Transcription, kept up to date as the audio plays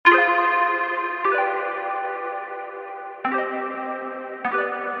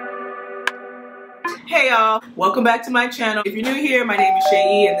Hey y'all, welcome back to my channel. If you're new here, my name is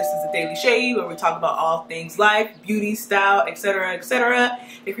Seyi and this is the Daily Seyi, where we talk about all things life, beauty, style, etc, etc.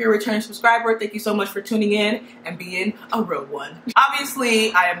 If you're a returning subscriber, thank you so much for tuning in and being a real one.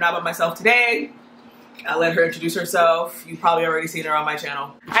 Obviously, I am not by myself today. I'll let her introduce herself. You've probably already seen her on my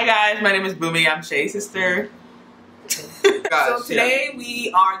channel. Hi guys, my name is Boomy. I'm Shay's sister. So today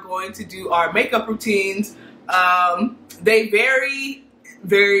we are going to do our makeup routines. They vary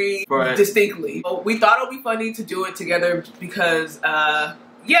very distinctly. We thought it would be funny to do it together because,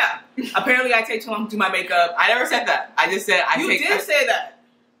 yeah, apparently I take too long to do my makeup. I never said that. I just said You did say that.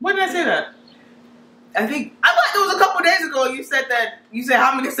 When did I say that? I thought it was a couple days ago you said that. You said,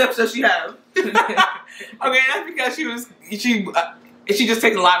 how many steps does she have? Okay, that's because she just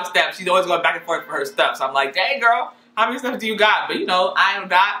takes a lot of steps. She's always going back and forth for her steps. I'm like, dang girl, how many steps do you got? But you know, I am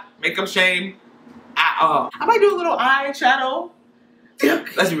not makeup shame at all. I might do a little eyeshadow.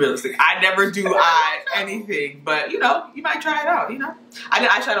 Let's be realistic. I never do anything, but you know, you might try it out, you know. I did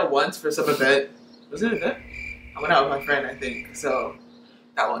eyeshadow once for some event. Was it an event? I went out with my friend, I think. So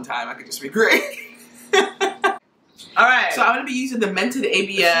that one time I could just be great. Alright. So I'm gonna be using the Mented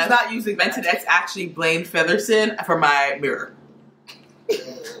ABS. She's not using Mented X Actually Blame Featherson for my mirror.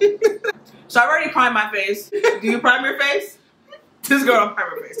 So I already primed my face. Do you prime your face? This girl don't prime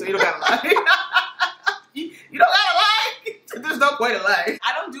her face, so you don't gotta lie. You don't gotta lie. There's no point in lying.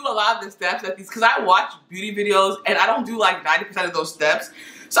 I don't do a lot of the steps at these because I watch beauty videos and I don't do like 90% of those steps.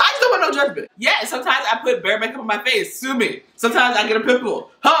 So I just don't want no judgment. Yeah, sometimes I put bare makeup on my face. Sue me. Sometimes I get a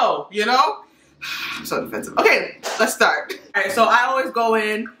pimple. Ho, you know? I'm so defensive. Okay, let's start. Alright, so I always go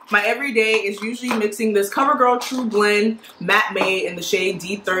in. My everyday is usually mixing this CoverGirl True Blend Matte Made in the shade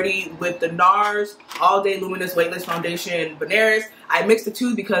D30 with the NARS All Day Luminous Weightless Foundation Benares. I mix the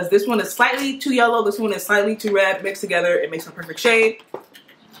two because this one is slightly too yellow, this one is slightly too red. Mixed together, it makes a perfect shade.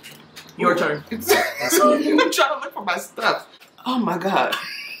 Your turn. I'm trying to look for my stuff. Oh my god.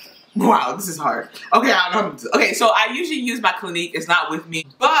 Wow, this is hard. Okay, I don't know. Okay, so I usually use my Clinique. It's not with me,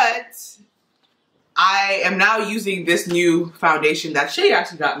 but I am now using this new foundation that Shay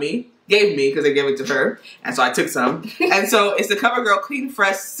actually gave me because they gave it to her, and so I took some. And so it's the CoverGirl Clean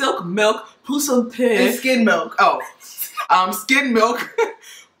Fresh Silk Milk Plus Santé Skin Milk. Oh, Skin Milk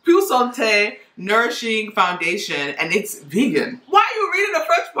Plus Santé Nourishing Foundation, and it's vegan. Why are you reading the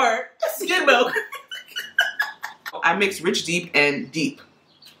French part? Skin Milk. I mix Rich Deep and Deep.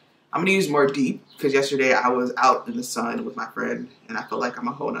 I'm gonna use more Deep because yesterday I was out in the sun with my friend, and I feel like I'm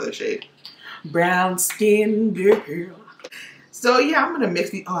a whole nother shade. Brown skin girl. So yeah, I'm gonna mix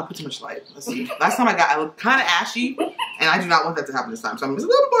these. Oh, I put too much light. Let's see. Last time I looked kind of ashy, and I do not want that to happen this time. So I'm just a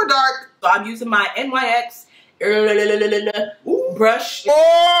little more dark. So I'm using my NYX brush.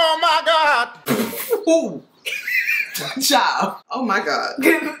 Oh my god. Ooh. Child. Oh my god.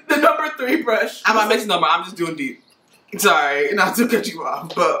 The number 3 brush. I'm not mixing number. I'm just doing Deep. Sorry, not to cut you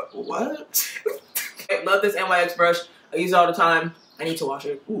off, but what? I love this NYX brush. I use it all the time. I need to wash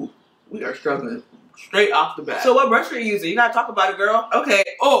it. Ooh. We are struggling straight off the bat. So what brush are you using? You gotta talk about it, girl. Okay.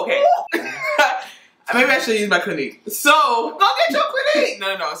 Oh, okay. Maybe I should use my Clinique. So go get your Clinique.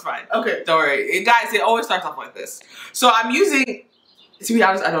 No, it's fine. Okay. Don't worry. Guys, it always starts off like this. So I'm using, to be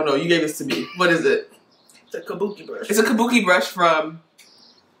honest, I don't know. You gave this to me. What is it? It's a kabuki brush. It's a kabuki brush from,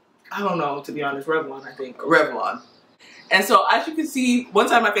 I don't know, to be honest, Revlon, I think. Revlon. And so as you can see, one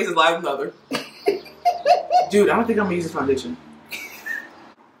side of my face is lighter than the other. Dude, I don't think I'm gonna use this foundation.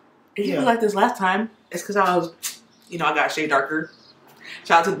 If you feel like this last time, it's because I was, you know, I got a shade darker.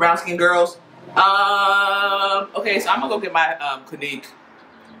 Shout out to the brown skin girls. Okay, so I'm gonna go get my Clinique.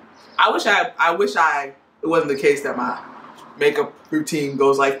 I wish it wasn't the case that my makeup routine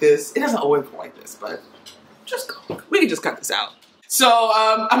goes like this. It doesn't always go like this, but just go. We can just cut this out. So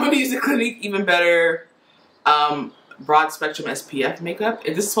I'm gonna use the Clinique Even Better Broad Spectrum SPF makeup.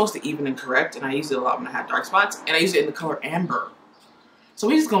 And this is supposed to even and correct, and I use it a lot when I have dark spots, and I use it in the color Amber. So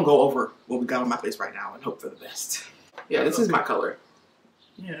we're just gonna go over what we got on my face right now and hope for the best. Yeah, this is my color.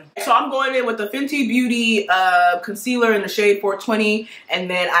 Yeah. So I'm going in with the Fenty Beauty concealer in the shade 420, and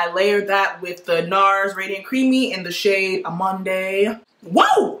then I layered that with the NARS Radiant Creamy in the shade Amonde.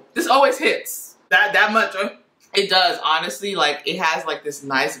 Whoa! This always hits. That much, huh? It does, honestly. Like, it has like this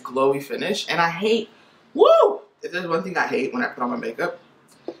nice glowy finish, and I hate, woo! If there's one thing I hate when I put on my makeup,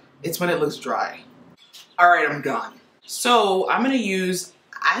 it's when it looks dry. Alright, I'm done. So I'm gonna use,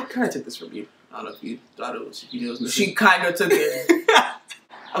 I kind of took this from you. I don't know if you thought it was, if you knew it was missing. She kind of took it.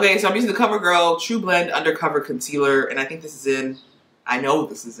 Okay, so I'm using the CoverGirl True Blend Undercover Concealer, and I think this is in, I know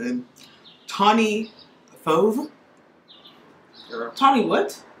this is in Tawny Fauve. Tawny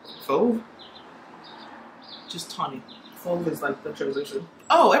what? Fauve? Just Tawny. Fauve is like the transition.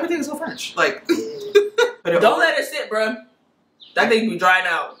 Oh, everything is so French. Like, But don't let it sit, bro. That thing be drying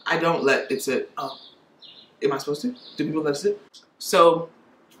out. I don't let it sit. Oh. Am I supposed to? Do people let it sit? So,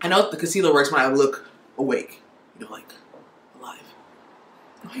 I know the concealer works when I look awake. You know, like, alive.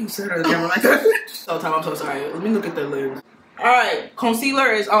 Why you said it again like that? So, Tom, I'm so sorry. Let me look at the lid. Alright,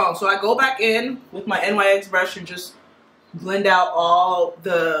 concealer is on. So, I go back in with my NYX brush and just blend out all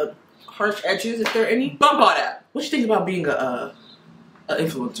the harsh edges, if there are any. Bump all that. What you think about being a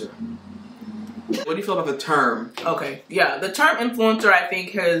influencer? What do you feel about the term? Okay, yeah. The term influencer, I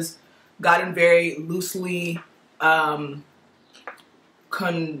think, has gotten very loosely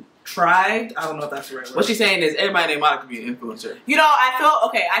contrived. I don't know if that's the right word. What she's saying is everybody named Monica can be an influencer. You know,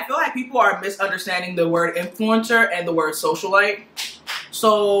 I feel like people are misunderstanding the word influencer and the word socialite.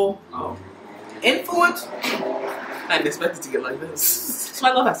 So, influence. I didn't expect it to get like this. So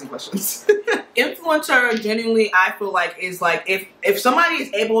I love asking questions. Influencer, genuinely, I feel like is like if somebody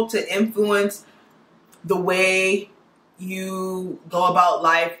is able to influence the way you go about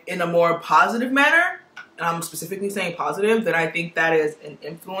life in a more positive manner, and I'm specifically saying positive, then I think that is an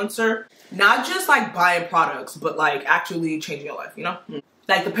influencer. Not just like buying products, but like actually changing your life, you know? Mm.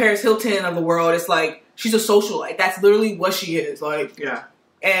 Like the Paris Hilton of the world, it's like, she's a socialite. That's literally what she is. Like, yeah.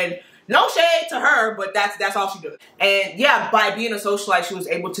 And no shade to her, but that's all she does. And yeah, by being a socialite, she was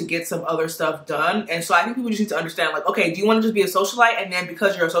able to get some other stuff done. And so I think people just need to understand, like, okay, do you want to just be a socialite, and then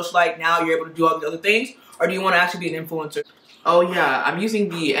because you're a socialite, now you're able to do all the other things? Or do you want to actually be an influencer? Oh yeah, I'm using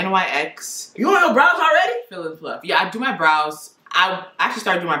the NYX. You on your brows already? Fill and Fluff. Yeah, I do my brows. I actually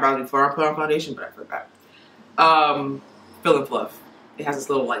started doing my brows before I put on foundation, but I forgot. Fill and Fluff. It has this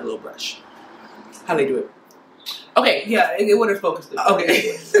little brush. How they do it? Okay, yeah, it would have focused.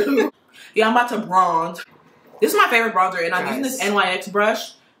 Okay. Yeah, I'm about to bronze. This is my favorite bronzer, and I'm using this NYX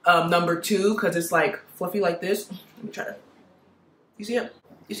brush, number 2, because it's like fluffy like this. Let me try to. You see it?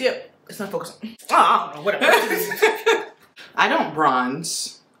 You see it? It's not focusing. Oh, I don't know. Whatever. I don't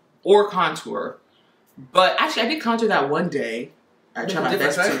bronze or contour, but actually I did contour that one day. I tried my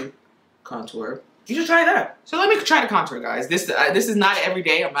best to contour. You should try that. So let me try to contour, guys. This is not every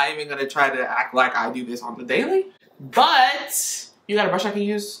day. I'm not even gonna try to act like I do this on the daily. But you got a brush I can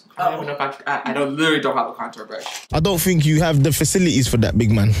use? I don't even know if I literally don't have a contour brush. I don't think you have the facilities for that,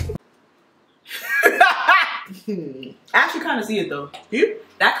 big man. I actually kind of see it though. You?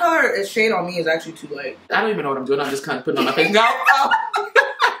 That color shade on me is actually too light. I don't even know what I'm doing. I'm just kind of putting on my face. No.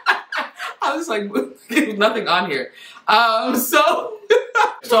 I was like, there's nothing on here. So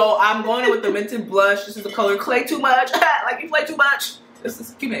I'm going in with the Mented blush. This is the color Clay Too Much. Like you play too much. This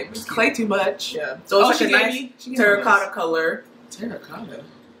is cute name. Clay Too Much. Yeah. So it's like a nice terracotta color. Terracotta?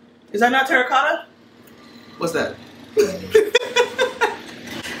 Is that not terracotta? What's that? Is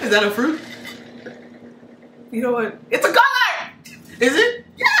that a fruit? You know what? It's a color! Is it?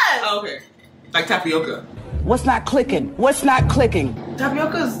 Yes! Oh, okay. Like tapioca. What's not clicking? What's not clicking?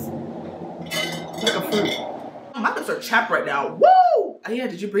 Tapioca's like a fruit. My lips are chapped right now. Woo! Oh yeah,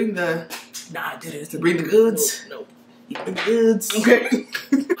 did you bring the... Nah, I didn't. Bring the goods? Nope. The goods. Okay.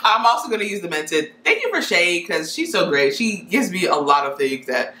 I'm also going to use the Mented. Thank you for Seyi, because she's so great. She gives me a lot of things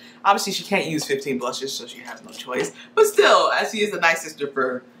that... Obviously, she can't use 15 blushes, so she has no choice. But still, as she is a nice sister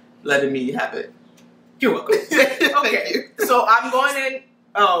for letting me have it. You're welcome. Okay. So I'm going in...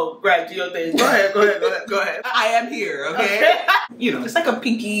 Oh, right, do your thing. Go ahead. I am here, okay? You know. It's like a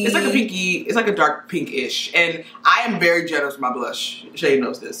pinky. It's like a pinky. It's like a dark pinkish. And I am very generous with my blush. Shay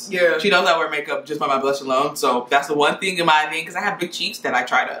knows this. Yeah. She knows I wear makeup just by my blush alone. So that's the one thing in my thing, because I have big cheeks that I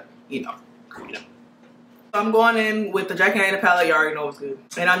try to, you know. I'm going in with the Jackie Aina palette. You already know it's good.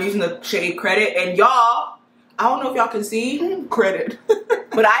 And I'm using the shade Credit. And y'all, I don't know if y'all can see. Credit.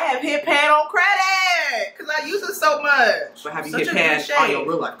 But I have hit pan on Credit. Because I use it so much. But have you hit pan on your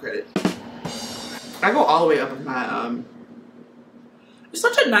real life Credit? I go all the way up with my, It's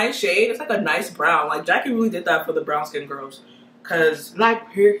such a nice shade. It's like a nice brown. Like, Jackie really did that for the brown skin girls. Because, like,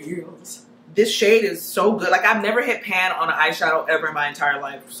 here heels. This shade is so good. Like, I've never hit pan on an eyeshadow ever in my entire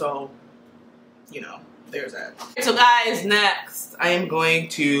life. So, you know, there's that. So, guys, next, I am going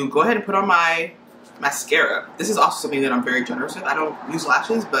to go ahead and put on my mascara. This is also something that I'm very generous with. I don't use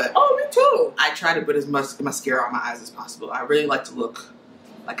lashes, but oh, me too. I try to put as much mascara on my eyes as possible. I really like to look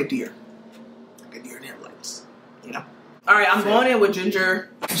like a deer. Like a deer in headlights, you know? All right, I'm going in with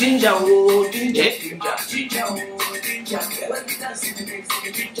ginger. Ginger. Mascara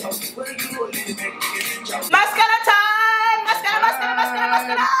time! Mascara!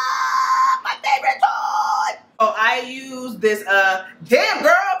 My favorite toy! Oh, I use this, Damn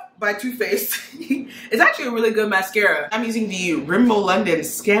Girl by Too Faced. It's actually a really good mascara. I'm using the Rimmel London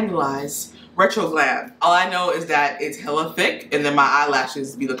Scandalise Retro Glam. All I know is that it's hella thick, and then my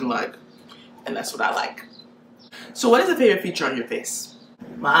eyelashes be looking like, and that's what I like. So what is a favorite feature on your face?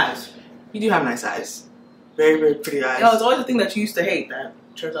 My eyes. You do have nice eyes. Very, very pretty eyes. No, it's always the thing that you used to hate that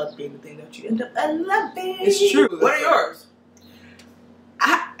turns out to be the thing that you end up loving. It's true. What are yours?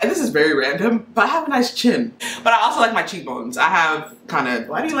 And this is very random, but I have a nice chin. But I also like my cheekbones. I have kind of...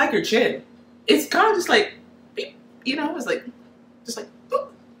 Why do you like your chin? It's kind of just like, you know, it's like, just like, boop.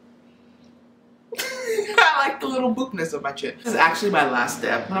 I like the little boopness of my chin. This is actually my last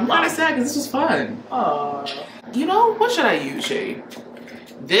step. And I'm kind of sad because this was fun. You know, what should I use, Seyi?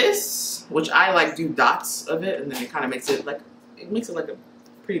 This, which I like do dots of it, and then it kind of makes it like a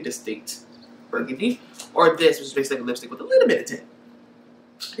pretty distinct burgundy. Or this, which is basically like a lipstick with a little bit of tint.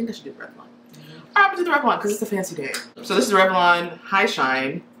 I think I should do the Revlon. I'm gonna do the Revlon because it's a fancy day. So this is Revlon High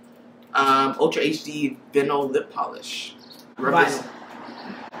Shine Ultra HD Vinyl Lip Polish. Vinyl.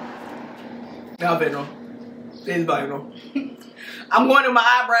 Now vinyl. It's vinyl. I'm going to my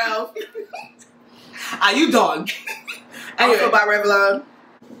eyebrows. Are you done? Anyway, also by Revlon.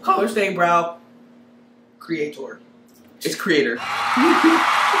 Color Stain Brow Creator. It's Creator. Oh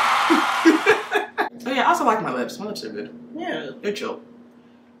yeah, I also like my lips. My lips are good. Yeah. They're chill.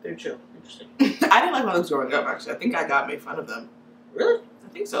 They're chill. Interesting. I didn't like my lips growing up, actually. I think I got made fun of them. Really? I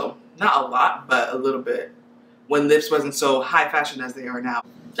think so. Not a lot, but a little bit. When lips wasn't so high fashion as they are now.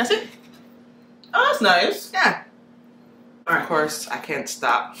 That's it. Oh, that's nice. Yeah. Of course, I can't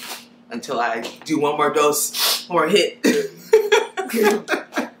stop until I do one more dose or hit.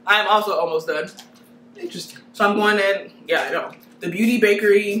 I am also almost done. Interesting. So I'm going in, yeah, I know. The Beauty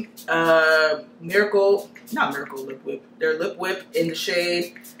Bakery not Miracle Lip Whip. Their Lip Whip in the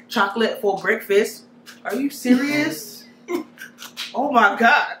shade Chocolate for Breakfast. Are you serious? Oh my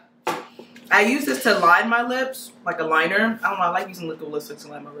god. I use this to line my lips, like a liner. I don't know, I like using liquid lipstick to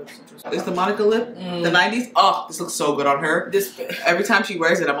line my lips. It's the Monica lip, the 90s. Oh, this looks so good on her. Every time she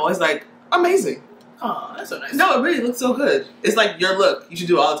wears it, I'm always like, amazing. Oh, that's so nice. No, it really looks so good. It's like your look. You should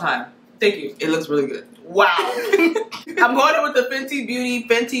do it all the time. Thank you. It looks really good. Wow. I'm going in with the Fenty Beauty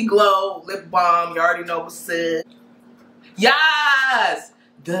Fenty Glow Lip Balm. You already know what's it. Yes!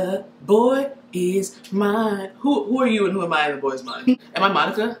 The boy is mine. Who are you and who am I and the boy is mine? Am I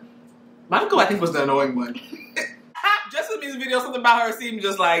Monica? Monica, I think, was the annoying one. Just in these videos, something about her seemed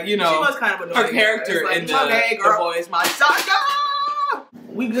just like, you know, she was kind of annoying. Her character like, in the boy is mine.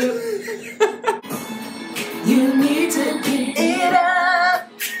 We good. You need to get it up.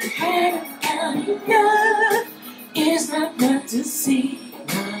 It's not good to see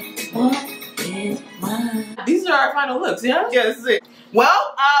what is mine. These are our final looks, yeah? Yeah, this is it.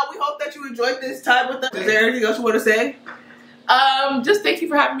 Well, we hope that you enjoyed this time with us. Is there anything else you want to say? Just thank you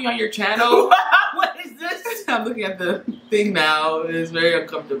for having me on your channel. What is this? I'm looking at the thing now. It is very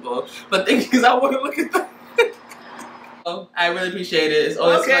uncomfortable. But thank you because I want to look at that. I really appreciate it. It's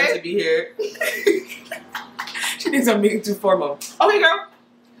always fun to be here. She thinks I'm being too formal. Okay, girl.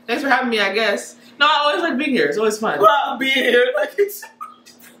 Thanks for having me, I guess. No, I always like being here. It's always fun. Well, being here, like it's...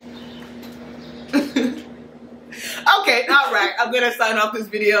 Okay, alright. I'm gonna sign off this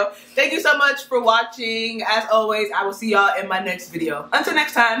video. Thank you so much for watching. As always, I will see y'all in my next video. Until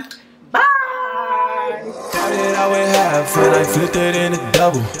next time, bye! Started out with half and I flipped it in a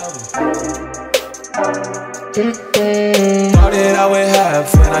double. Started out with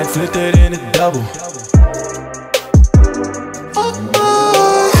half and I flipped it in a double.